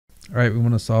All right, we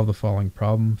want to solve the following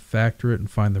problem, factor it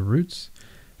and find the roots.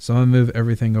 So I'm going to move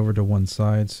everything over to one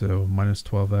side, so minus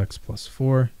 12x plus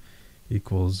 4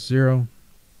 equals 0.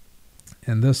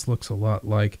 And this looks a lot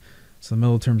like, so the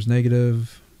middle term's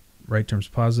negative, right term's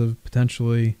positive,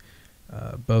 potentially.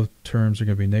 Both terms are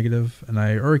going to be negative, and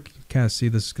I already kind of see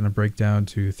this is going to break down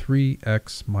to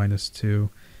 3x minus 2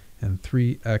 and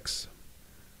 3x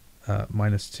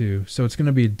minus 2. So it's going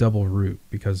to be a double root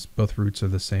because both roots are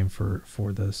the same for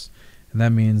this. And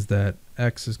that means that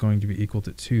x is going to be equal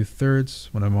to 2/3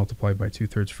 when I multiply by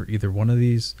 2/3 for either one of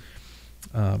these.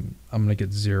 I'm going to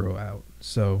get 0 out.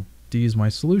 So D is my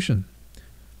solution.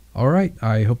 All right,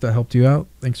 I hope that helped you out.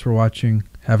 Thanks for watching.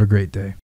 Have a great day.